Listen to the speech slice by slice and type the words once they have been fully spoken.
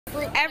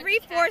Every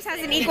force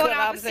has an equal and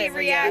opposite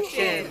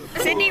reaction.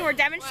 Sydney, we're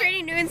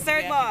demonstrating Newton's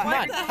third law. Come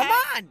on, come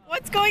on!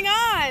 What's going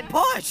on?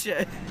 Push!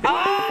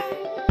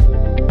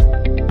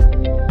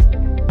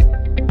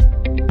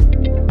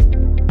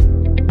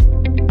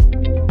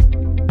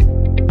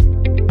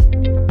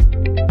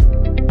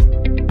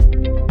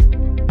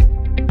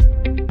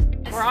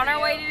 We're on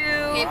our way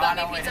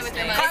to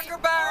Cracker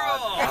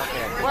Barrel!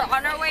 We're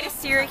on our way to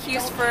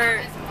Syracuse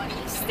for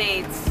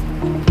States.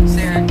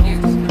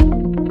 Syracuse.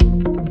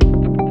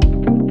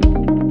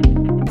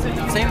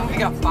 Say we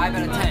got 5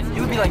 out of 10.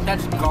 You would be like,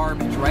 that's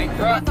garbage, right?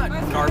 That's not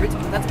garbage.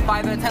 That's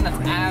 5 out of 10.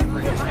 That's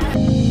average.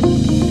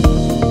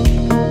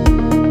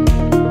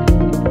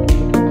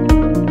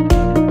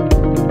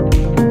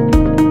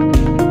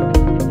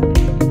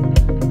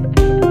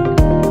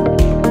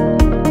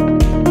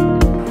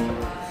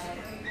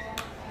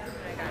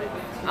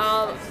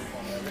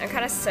 I'm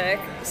kind of sick,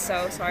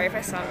 so sorry if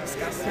I sound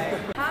disgusting.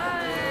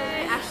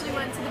 Hi! Ashley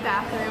went to the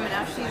bathroom and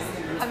now she's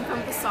having fun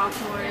with the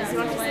sophomores. You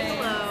want to say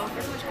hello?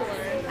 You're so much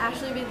cooler.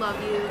 Ashley, we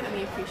love you and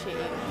we appreciate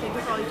you. Thank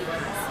you for all you do for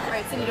us.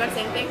 Alright, Cindy, do you want to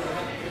say anything?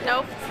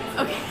 Nope.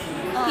 Okay.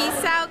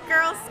 Peace out,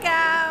 Girl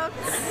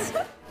Scouts!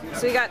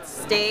 So we got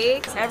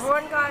steaks.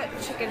 Everyone got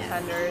chicken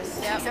tenders.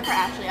 Yep. Except for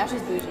Ashley.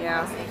 Ashley's bougie.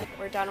 Yeah.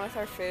 We're done with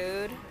our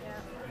food.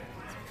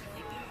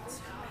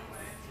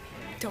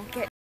 Don't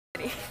get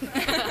ready.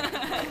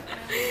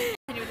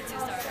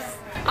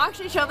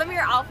 Actually, show them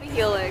your alpha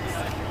helix.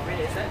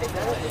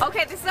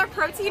 Okay, this is our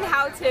protein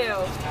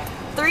how-to.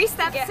 3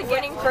 steps to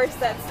getting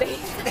first at state.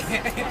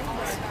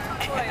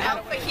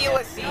 Alpha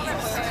helices.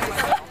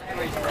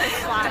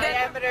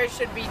 Diameter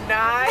should be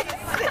nice.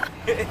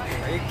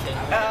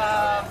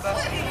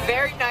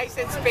 Very nice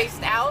and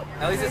spaced out.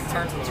 At least it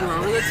turns. Do you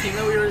remember the team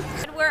that we were?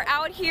 And we're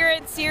out here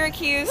in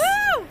Syracuse.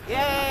 Woo!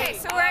 Yay! Okay,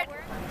 so we're at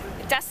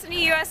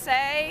Destiny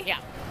USA. Yeah.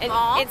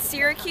 In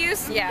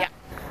Syracuse. Yeah.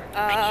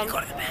 I need to go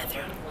to the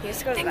bathroom. He has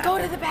to go to the Then bathroom.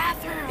 go to the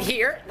bathroom.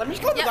 Here? Let me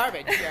just go in the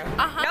garbage.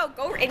 Yeah. No,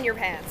 go in your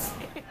pants.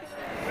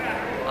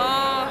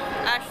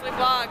 Ashley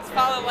Vlogs.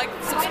 Follow, like,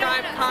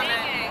 subscribe,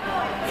 comment.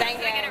 Dang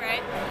it,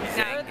 right?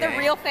 No, the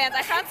real fans.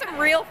 I found some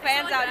real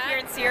fans out here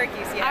in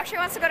Syracuse. Yeah. Actually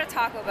wants to go to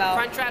Taco Bell.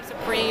 Crunchwrap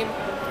Supreme,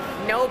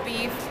 no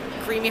beef,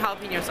 creamy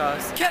jalapeno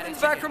sauce.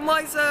 Kevin's back from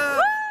Lysa.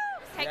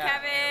 Hey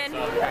Kevin.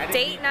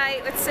 Date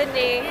night with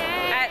Sydney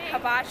at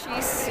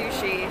Hibachi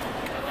Sushi.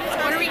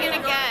 What are we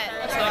gonna get?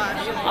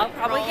 I'll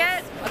probably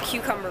get a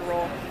cucumber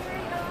roll.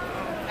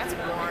 That's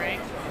boring.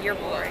 You're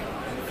boring.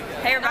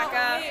 Hey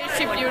Rebecca. Is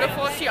she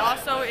beautiful? She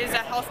also is a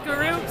health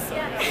guru.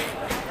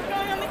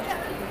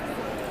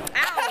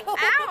 Ow!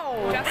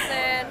 Ow!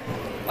 Justin,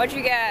 what'd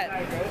you get?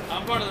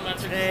 I'm part of the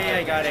mentor. Today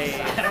I got a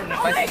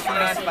Spicy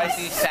tuna,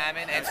 spicy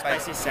salmon, and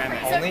spicy salmon.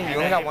 You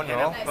only got one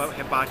roll?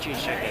 Hibachi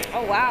chicken.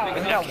 Oh wow. You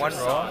only got one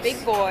roll?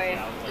 Big boy.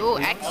 Ooh,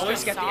 extra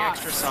Always get the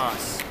extra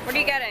sauce. What are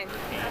you getting?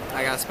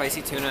 I got a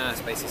spicy tuna and a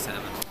spicy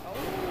salmon.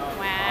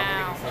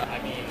 Wow.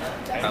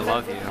 I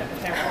love you.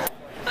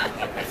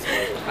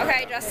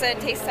 Okay, Justin,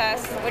 taste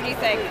test. What do you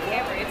think?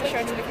 Camera, you have to show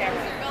it to the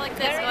camera. Go like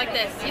this, go like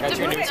this. You have to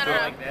move it.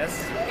 Like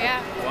this.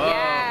 Yeah.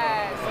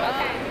 Yes.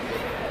 Okay.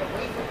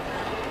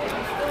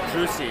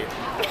 Juicy,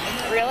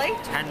 Really?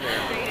 tender,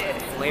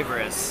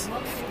 flavorous.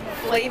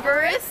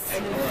 Flavorous?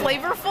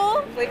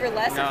 Flavorful?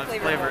 Flavorless No, or it's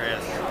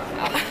flavorous?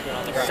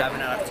 flavorous.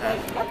 7 out of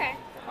 10. Okay.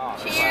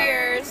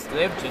 Cheers. Do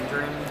they have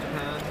ginger in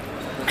Japan?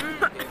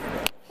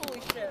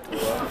 Holy shit.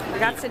 We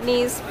got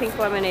Sydney's pink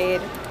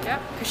lemonade.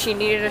 Yep. Because she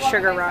needed a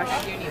sugar rush.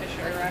 I do need a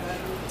sugar rush.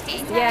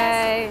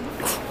 Yay.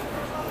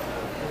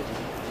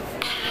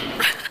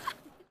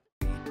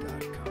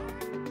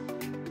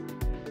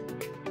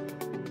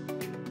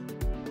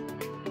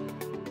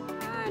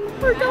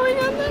 We're going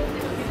on this.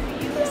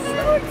 I'm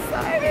so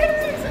excited.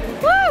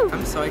 Woo!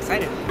 I'm so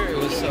excited. It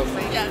was so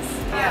fun. Yes.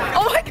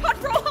 Oh my god,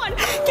 Rohan!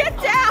 Get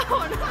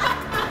down!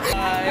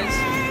 Guys.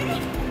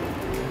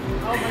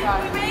 Oh my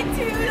god. We made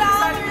 $2.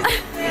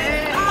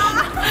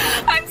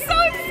 I'm so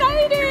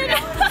excited!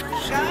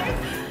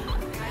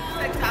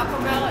 Taco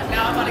Bell, and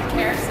now I'm on a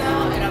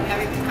carousel, and I'm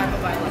having the Taco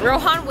Bell.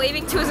 Rohan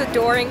waving to his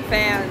adoring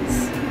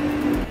fans.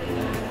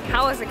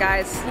 How was it,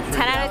 guys?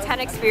 10 out of 10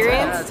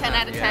 experience? 10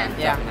 out of 10.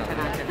 Yeah, 10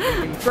 out of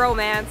 10.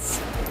 Bromance.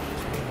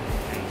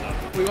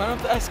 We went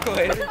up the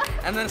escalator,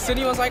 and then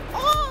Sydney was like,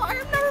 oh,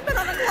 I've never been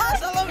on a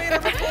glass elevator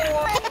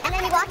before. And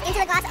then we walked into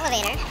the glass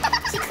elevator.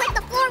 She clicked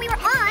the floor we were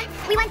on.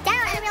 We went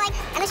down, and we were like,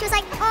 and then she was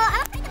like, oh, I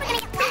don't think that we're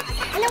gonna get wet.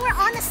 And then we're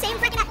on the same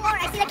freaking floor.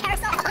 I see the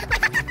carousel.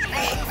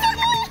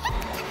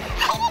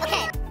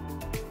 Okay.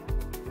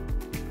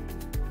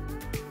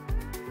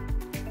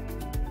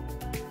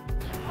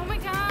 Oh my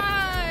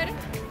god.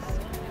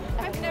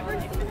 I've never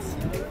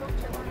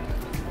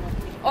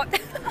Oh.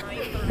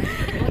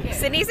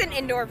 Sydney's an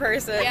indoor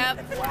person.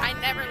 Yep. I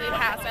never leave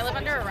house. I live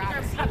under a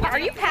rock. Are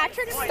you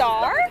Patrick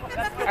Starr?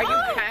 Are you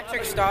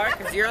Patrick Starr?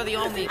 Because you're the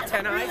only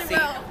 10 I see.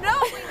 No.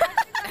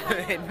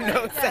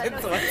 No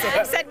sense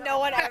whatsoever. Said no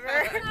one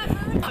ever.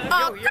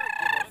 Yo, you're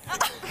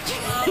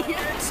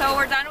So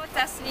we're done with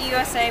Destiny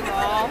USA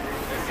Mall.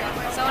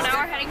 So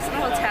now we're heading to the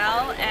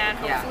hotel and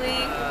hopefully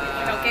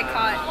we don't get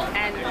caught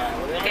and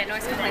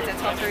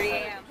till 3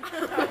 a.m.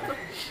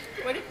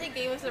 What if they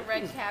gave us a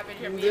red cabbage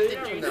and we had to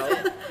drink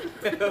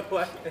it?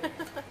 What?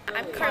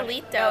 I'm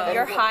Carlito.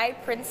 You're High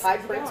Prince. Hi,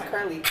 Prince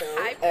Carlito.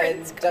 Hi,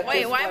 Prince.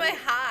 Wait, why am I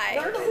high?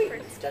 No, no,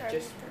 wait.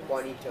 Duchess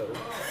Juanito.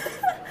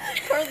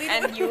 Carlito.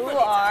 And you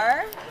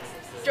are?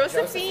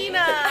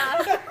 Josephina.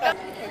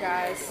 Hey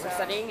guys, we're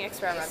studying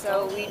experimental.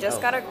 So we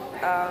just got a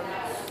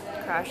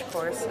crash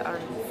course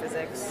on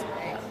physics.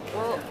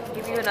 We'll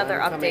give you another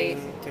update.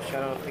 To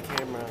shut off the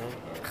camera.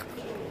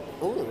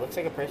 Ooh, looks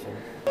like a person.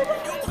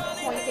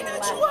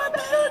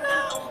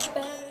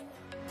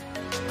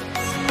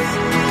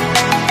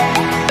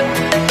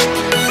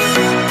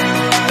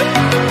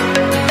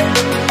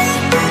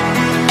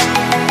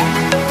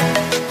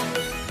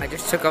 I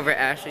just took over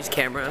Ashley's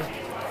camera.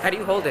 How do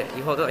you hold it?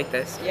 You hold it like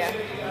this? Yeah.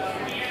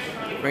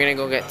 We're gonna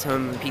go get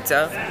some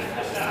pizza.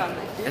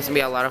 It's gonna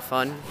be a lot of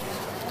fun.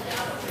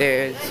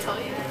 Here's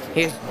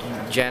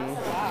Jen.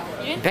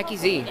 Becky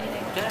Z.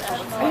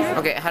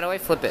 Okay, how do I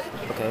flip it?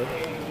 Okay.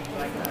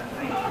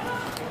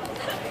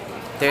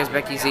 There's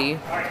Becky Z.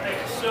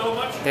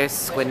 There's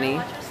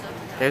Squidney.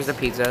 There's the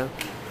pizza.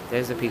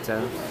 There's the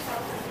pizza.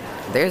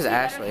 There's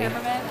Ashley.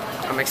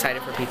 I'm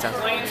excited for pizza.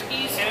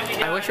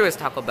 I wish it was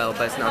Taco Bell,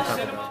 but it's not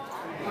Taco Bell.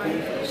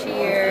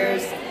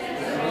 Cheers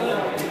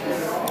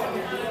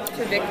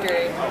to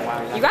victory.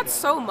 You got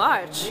so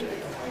much.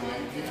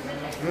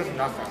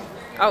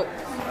 Oh.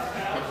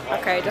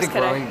 Okay, just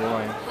kidding.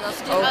 boy.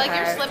 I like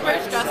your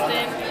slippers,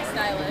 Justin.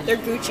 Stylish. They're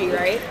Gucci,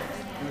 right?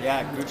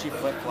 Yeah, Gucci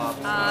flip flops.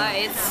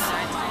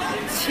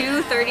 It's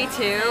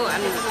 2:32.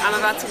 I'm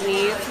about to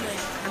leave.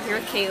 I'm here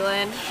with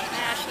Kaitlyn.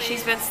 Ashley.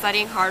 She's been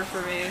studying hard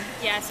for me.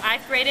 Yes,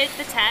 I've graded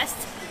the test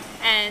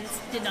and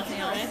did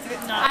nothing on it.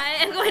 I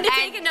am going to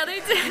take another.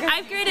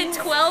 I've graded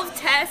 12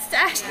 tests.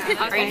 Actually.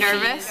 Are you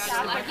nervous?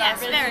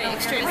 Yes, very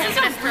extremely. I'm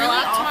gonna throw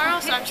up tomorrow,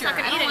 so I'm just not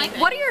gonna eat anything.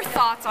 What are your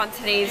thoughts on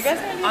today's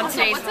What's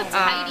a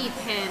tidy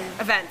pin?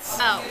 events?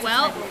 Oh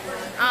well,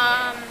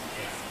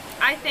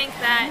 I think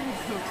that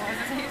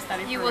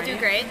you will do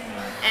great,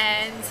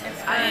 and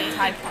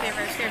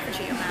favors here for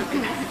you.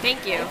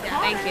 Thank you.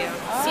 Thank you.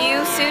 See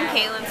you soon,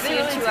 Kaitlyn. See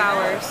you in 2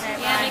 hours.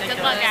 Yeah, and good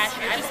luck,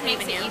 Ashley. It just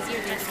makes it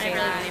easier to say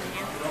that.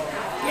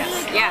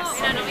 Yes.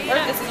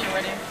 This is your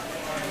wedding.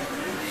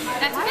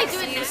 That's what they do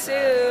See you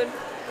soon.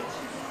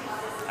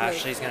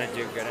 Ashley's gonna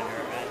do good in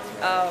her event.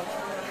 Oh,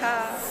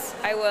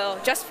 I will.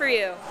 Just for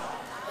you.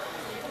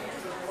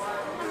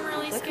 I'm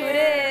really Look who scared.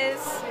 it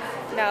is.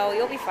 No,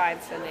 you'll be fine,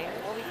 Cindy.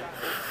 We'll be fine.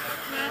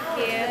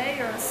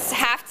 Yeah. It's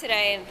half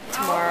today and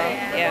tomorrow.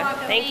 Yeah.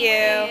 Thank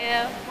you.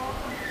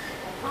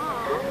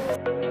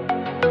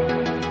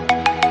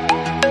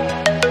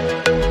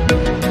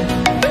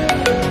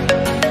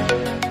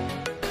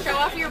 Show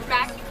off your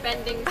back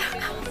bending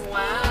skills.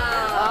 Wow.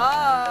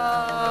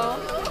 Oh.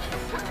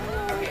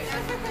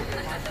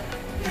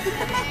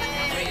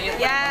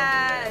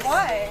 Yes.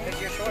 What?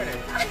 Because you're shorter.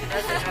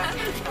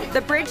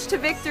 The bridge to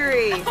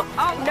victory.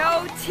 Oh.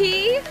 No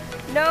tea,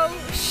 no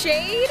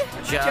shade,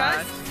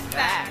 just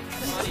facts.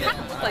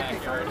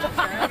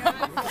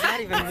 Not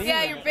even me.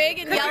 Yeah, you're big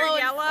and yellow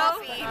and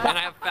fluffy. And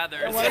I have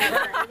feathers.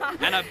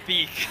 And a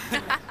beak.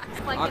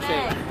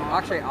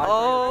 Actually,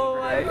 Oh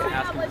my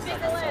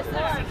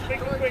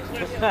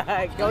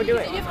God. Go do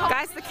it.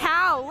 Guys, the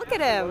cow. Look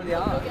at him.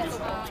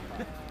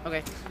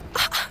 Okay.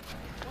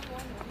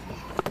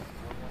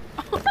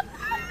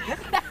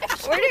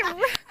 Where did?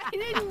 I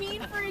didn't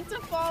mean for it to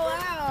fall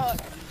out.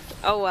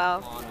 Oh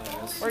well.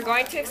 We're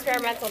going to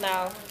experimental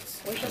now.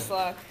 Wish us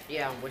luck.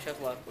 Yeah, wish us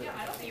luck.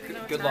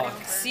 Good luck.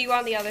 See you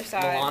on the other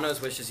side. Milano's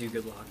wishes you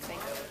good luck.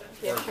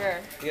 Yeah, sure.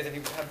 Because if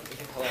you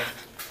pull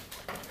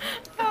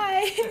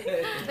Bye.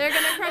 They're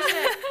gonna crush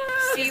it.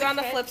 See you on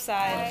the flip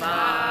side.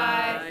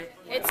 Bye.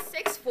 It's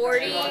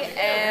 6:40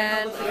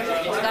 and we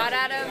got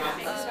out of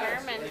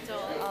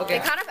Experimental. They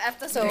kind of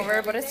effed us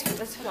over, but it's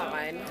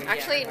fine.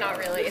 Actually, not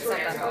really. It's not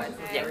that bad.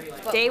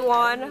 Yeah. Day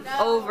 1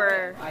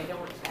 over.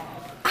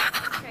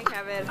 Okay,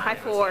 Kevin. High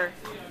 4.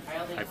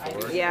 High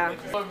four. Yeah.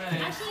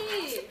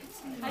 Ashley,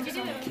 how'd you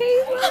do?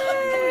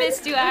 Caitlyn.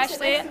 Missed you,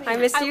 Ashley. I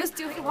missed you. I was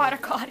doing water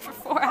quality for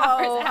 4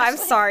 hours. Oh, I'm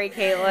sorry,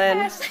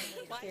 Caitlyn.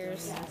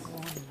 Cheers.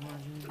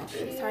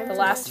 The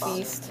last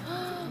feast.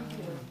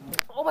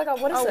 Oh my God,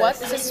 what is this? What?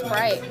 This is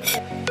Sprite.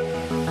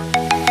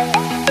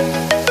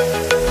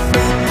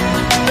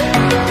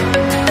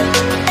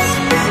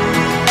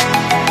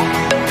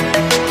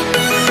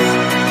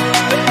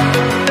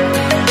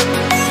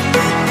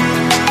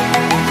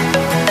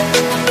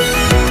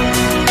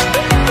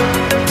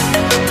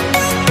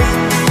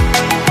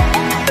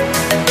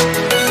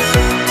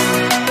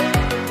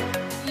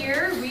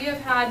 Year, we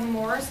have had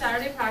more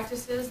Saturday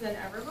practices than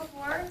ever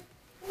before.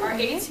 Our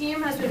A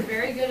team has been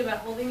very good about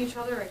holding each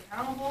other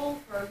accountable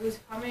for who's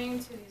coming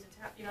to these,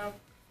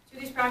 to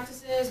these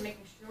practices,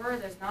 making sure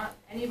there's not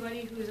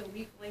anybody who's a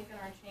weak link in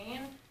our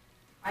chain.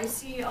 I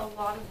see a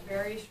lot of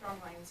very strong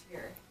minds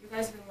here. You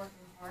guys have been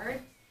working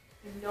hard.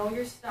 You know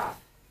your stuff.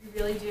 You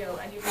really do,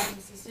 and you've been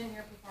consistent in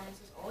your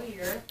performances all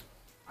year.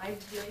 I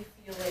really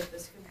feel like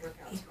this could work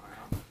out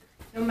tomorrow.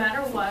 No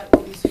matter what,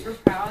 we'll be super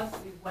proud.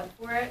 We went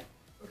for it.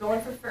 We're going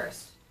for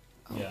first.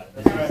 Yeah,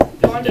 this is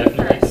definitely the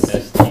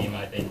best team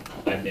I think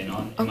I've been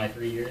on in my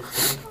 3 years.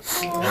 Okay,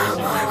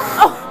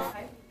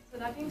 so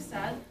that being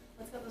said,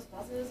 let's get those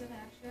buzzes in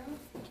action,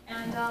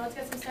 and let's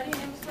get some steady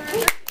names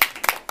started.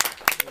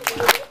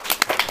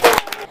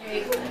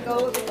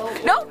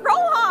 No,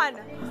 Rohan!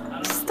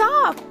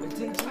 Stop! It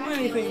didn't do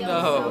anything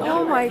though.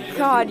 Oh my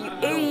god, you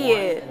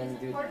idiot!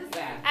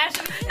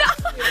 Ashley, No!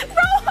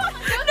 Rohan!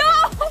 No!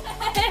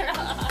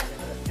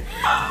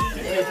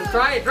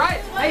 Try it, try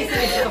it. Hey,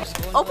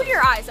 Open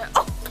your eyes.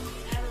 Oh.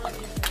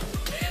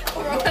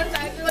 Rohan's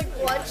eyes are like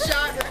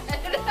bloodshot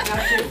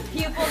red.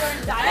 Pupils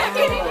are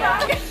dilating.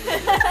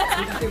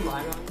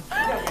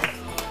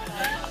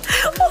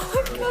 Oh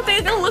my god, they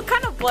look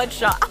kind of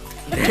bloodshot.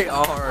 They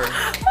are.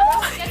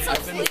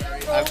 I've been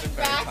very tired.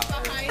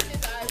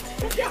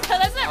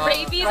 that's not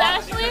rabies,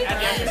 Ashley.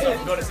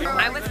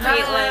 I'm with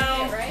Kaitlyn.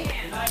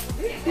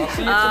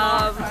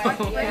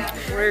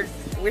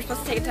 We're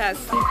supposed to take a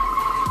test.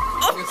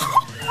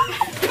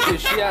 Dude,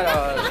 she had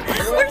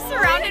We're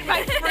surrounded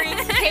by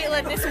freaks,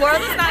 Kaitlyn. This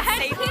world is not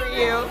safe for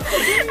you.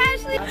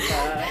 Ashley,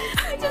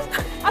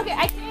 okay,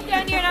 I came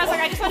down here and I was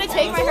like, I just want to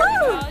take my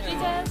herpetology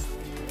test.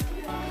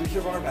 we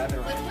should run our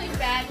bathroom. Let's play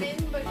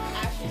badminton, but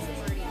Ashley's the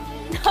birdie.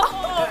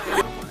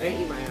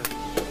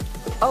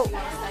 Oh.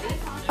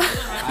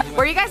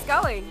 Where are you guys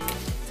going?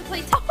 To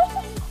play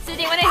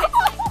Sydney,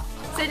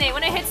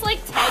 when it hits like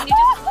 10, you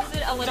just lose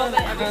it a little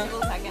bit every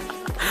single second.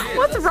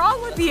 What's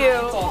wrong with you?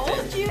 Oh,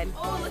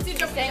 let's do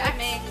jumping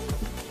jack.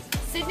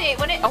 Sydney,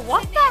 when it. Oh,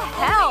 what the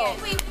hell?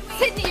 Wait,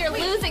 Sydney, you're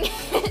losing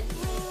it.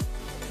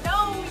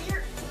 No,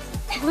 you're.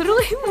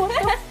 Literally, what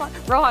the fuck?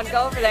 Rohan,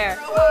 go over there.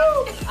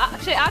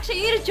 Actually,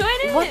 you need to join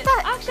in. What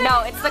the?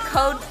 No, it's the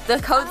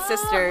code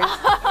sisters.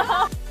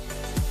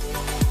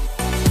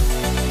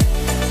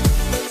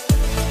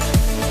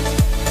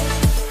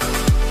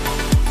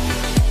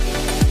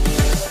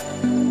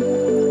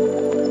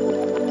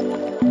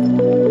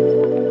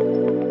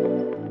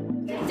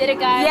 Did it,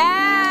 guys?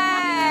 Yay!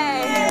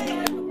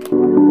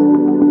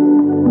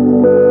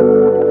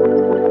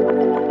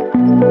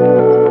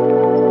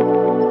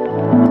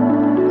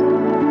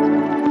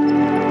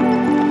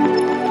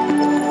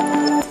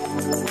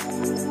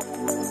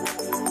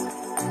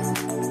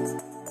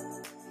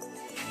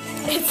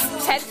 It's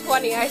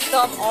 10:20. I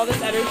still have all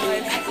this energy.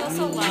 I feel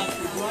so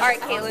loved. All right,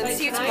 Kaitlyn.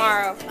 See you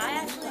tomorrow.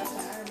 Bye, Ashley.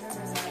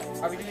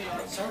 Are we doing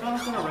it?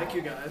 Someone's gonna wreck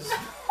you guys.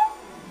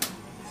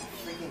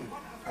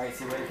 Alright,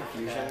 so ready for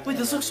fusion? Wait,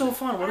 this looks so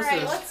fun. What is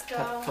this? Let's go.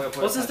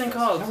 What's this thing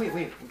called? No,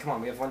 wait, come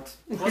on, we have one.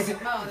 What's it?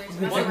 Oh, there's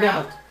One one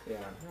round. Yeah.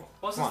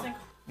 What's Come this on. thing?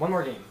 One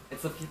more game.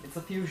 It's a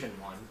fusion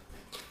one.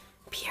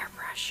 Peer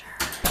pressure.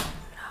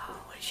 No,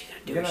 what is she gonna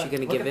do? You're Is she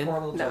gonna look give at in? poor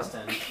little No.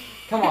 Justin.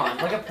 Come on,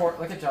 look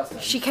at Justin.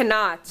 She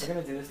cannot. We're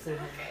gonna do this to him.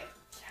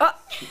 Well,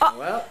 Yes,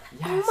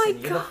 Oh my and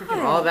you get the God.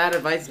 freaking- all that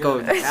advice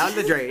goes down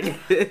the drain.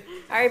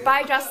 All right,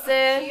 bye,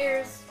 Justin.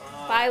 Cheers.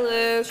 Bye,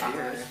 Luke.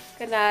 Cheers.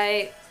 Good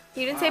night.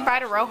 You didn't say bye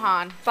to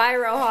Rohan. Bye,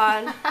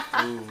 Rohan. Be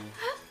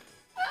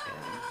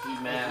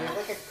mad.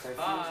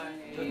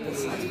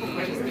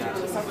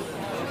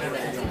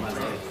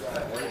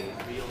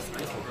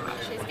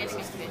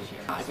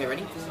 Okay,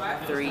 ready?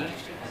 3,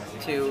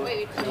 2,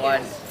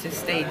 1. To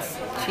states.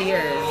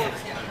 Cheers.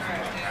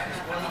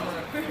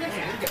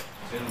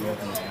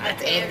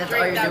 That's it. That's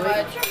all you're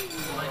doing.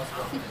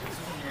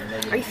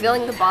 Are you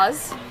feeling the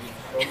buzz?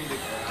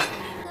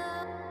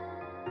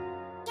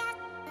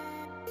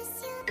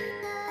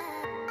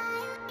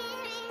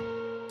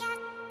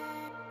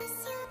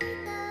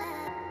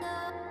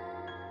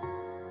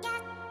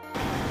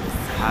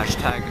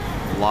 Hashtag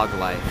vlog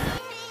life.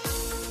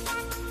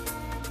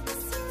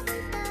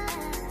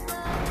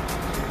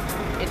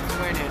 It's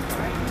morning.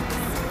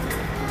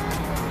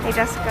 Hey,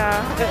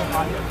 Jessica.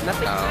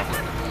 Nothing.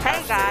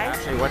 Hey, guys.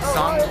 Actually, what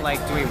song do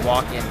we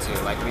walk into?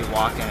 Like we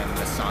walk in and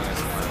this song is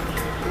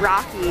playing.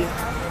 Rocky.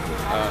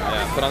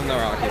 Yeah, put on the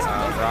Rocky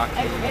song. Rocky.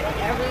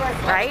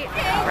 Right?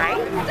 Right?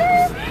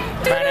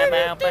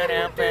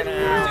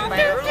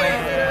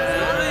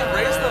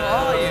 Raise the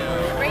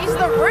volume. Raise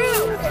the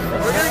roof.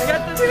 We're gonna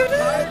get this.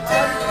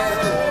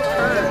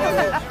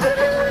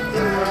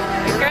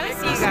 I'm gonna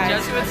see you guys.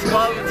 Jesse would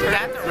slow.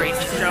 That's a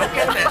racist joke,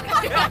 isn't it?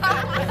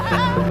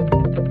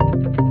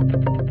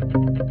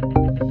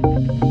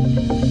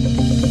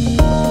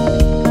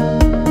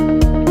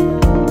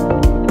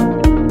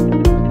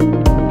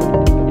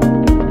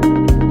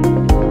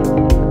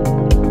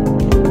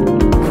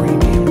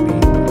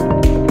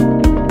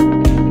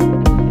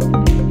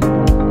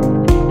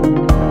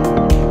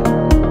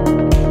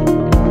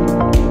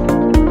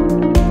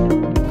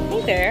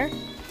 Hey there.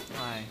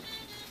 Hi.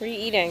 What are you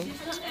eating?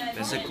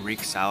 This is a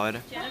Greek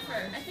salad.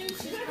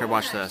 Here,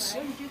 watch this.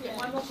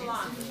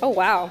 Oh,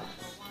 wow.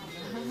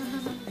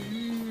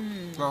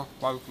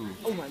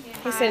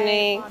 Hey,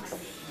 Sydney.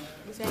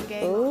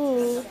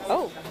 Ooh.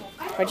 Oh.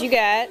 What'd you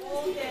get?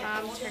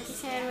 Turkey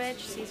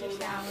sandwich, Caesar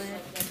salad.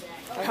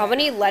 How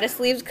many lettuce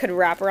leaves could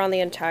wrap around the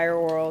entire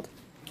world?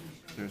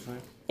 Seriously?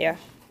 Yeah.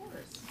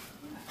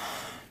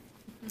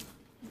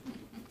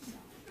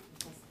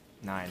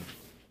 9.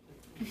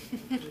 What do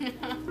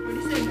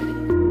you say, Minnie?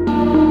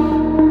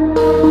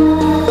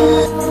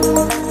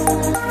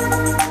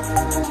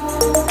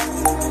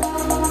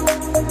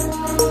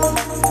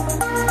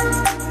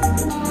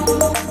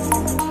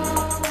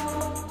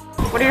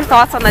 What are your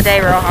thoughts on the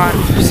day, Rohan?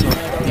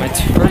 My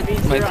two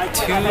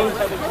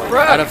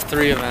out of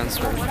 3 events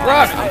were.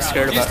 I'm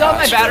scared about. You still have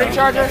my battery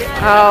charger?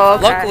 Oh,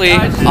 okay. Luckily,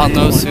 I'll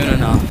know soon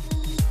enough.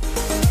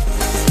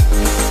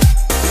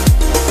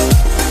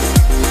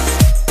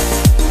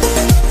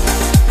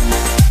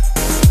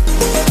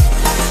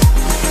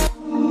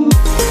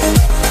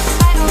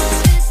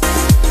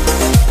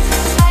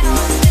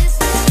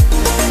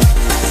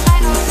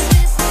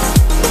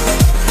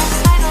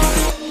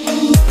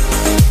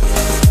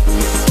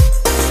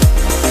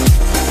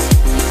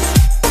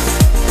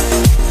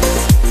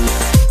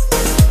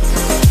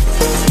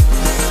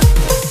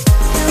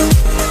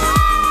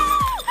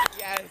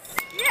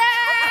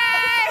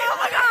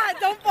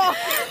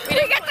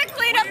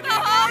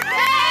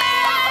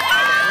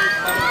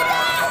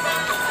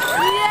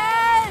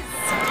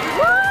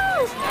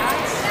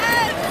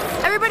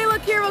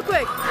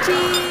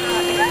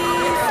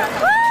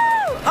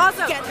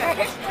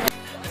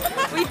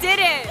 We did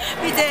it!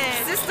 We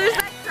did! Sisters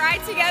that cry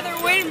together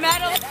win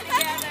medals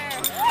together!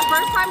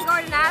 First time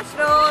going to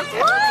nationals!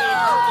 Woo!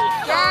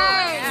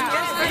 Yay!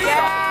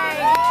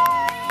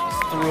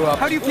 Threw up.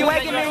 How do you feel? How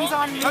do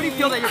you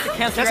feel that you have to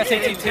cancel your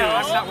SAT too?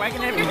 That's not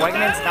Wageningen.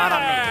 Wagening's not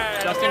on me.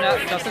 Justin,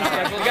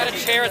 We got a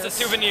chair as a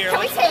souvenir. Can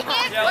we take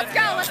it? Yeah, let's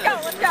go!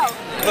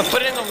 We'll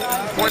put it in the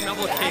board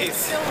number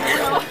case.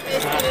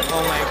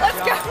 Oh my God.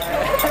 Let's go!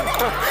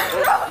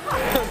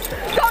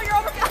 Go, you're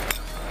over.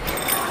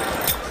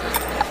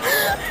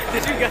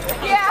 Did you get that?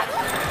 Yeah!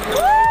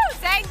 Woo!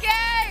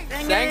 Sangay!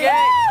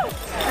 Sangay!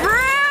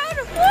 Rude!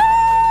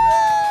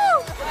 Woo!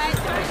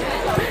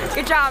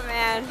 Good job,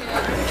 man.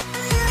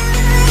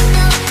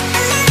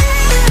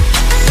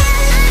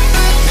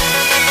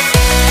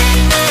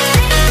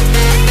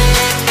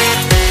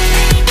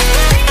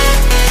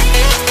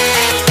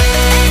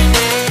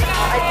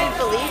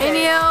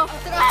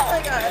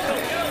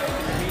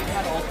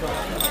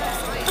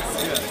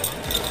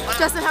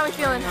 Justin, how are we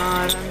feeling?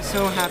 God, I'm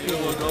so happy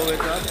we'll go with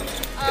us.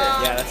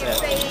 Yeah, that's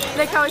it.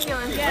 Nick, how are we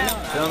feeling?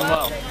 Feeling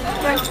well.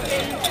 Good.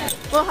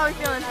 Well, how are we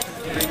feeling?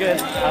 Pretty good.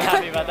 I'm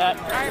happy about that.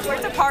 Alright, we're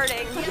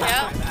departing.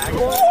 Yeah.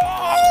 Whoa!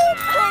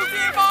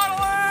 Protein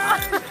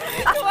bottling!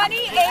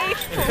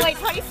 28, like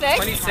 26?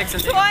 26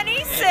 and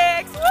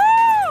 26! Woo!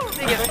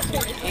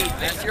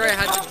 Last year I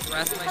had to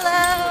dress myself.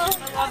 Hello!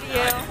 Love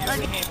you.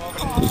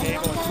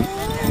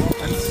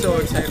 I'm so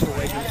excited for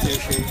Wagman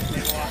sushi.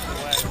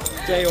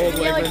 Day old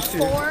Wagman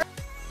sushi.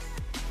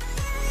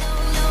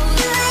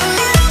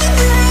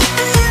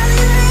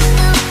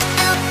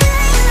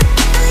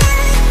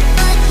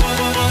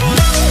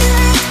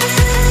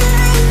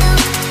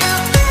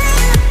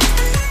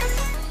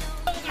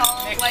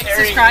 Like,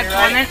 subscribe,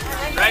 comment.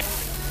 Right.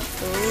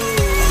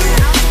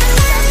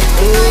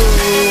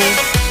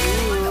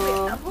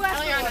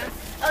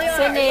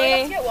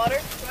 Sydney.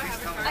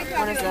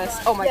 What is this?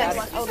 Oh my god.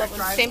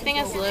 Same thing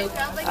as Luke.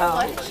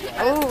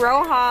 Oh,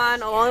 Rohan,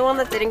 the only one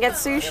that didn't get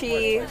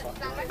sushi.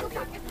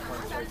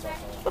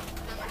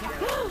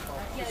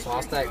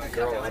 Sauce that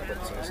girl up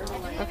with soy sauce.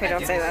 Okay,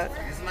 don't say that.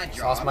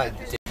 Sauce my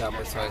dick up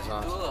with soy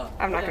sauce.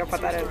 I'm not gonna put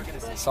that in.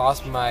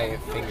 Sauce my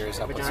fingers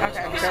up with soy sauce.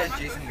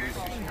 Okay, good.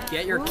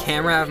 Get your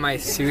camera out of my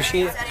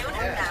sushi.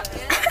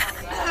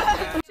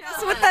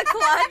 Just with the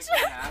clutch.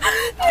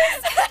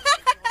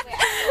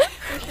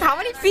 How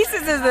many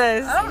pieces is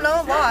this? I don't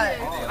know a lot.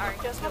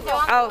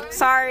 Oh,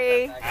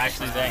 sorry.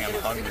 Actually, dang, I'm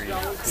hungry.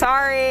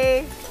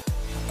 Sorry.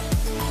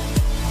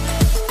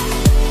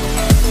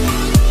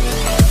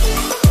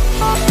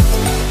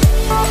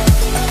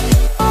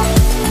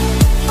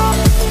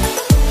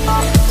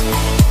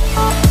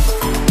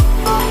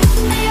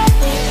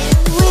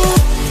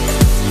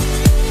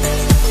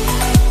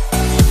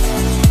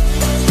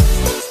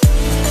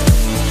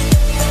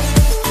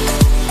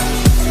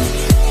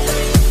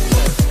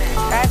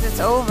 Guys, it's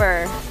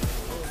over.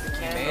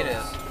 We made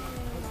it.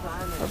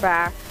 We're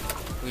back.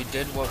 We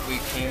did what we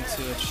came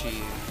to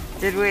achieve.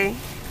 Did we?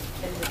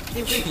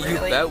 You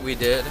bet we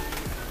did.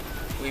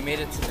 We made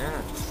it to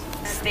NYS.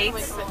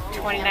 States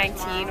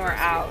 2019, we're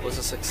out. It was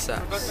a success.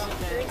 How's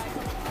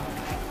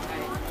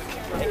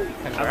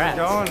it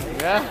going?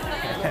 Yeah.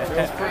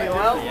 Feels pretty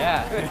well?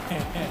 Yeah.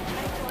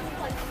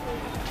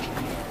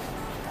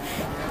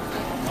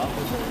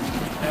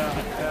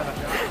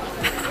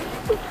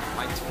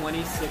 My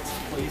 26th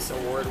place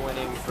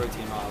award-winning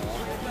protein model.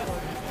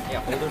 Yeah,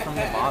 hold her from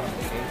the bottom,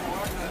 see?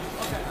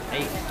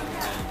 Hey,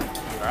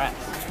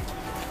 congrats.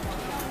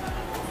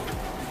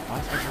 Why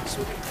is everyone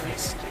so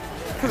depressed?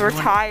 Because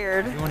we're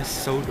tired. Everyone is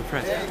so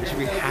depressed. They should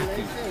be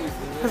happy.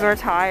 Because we're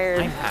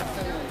tired. I'm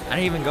happy. I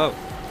didn't even go.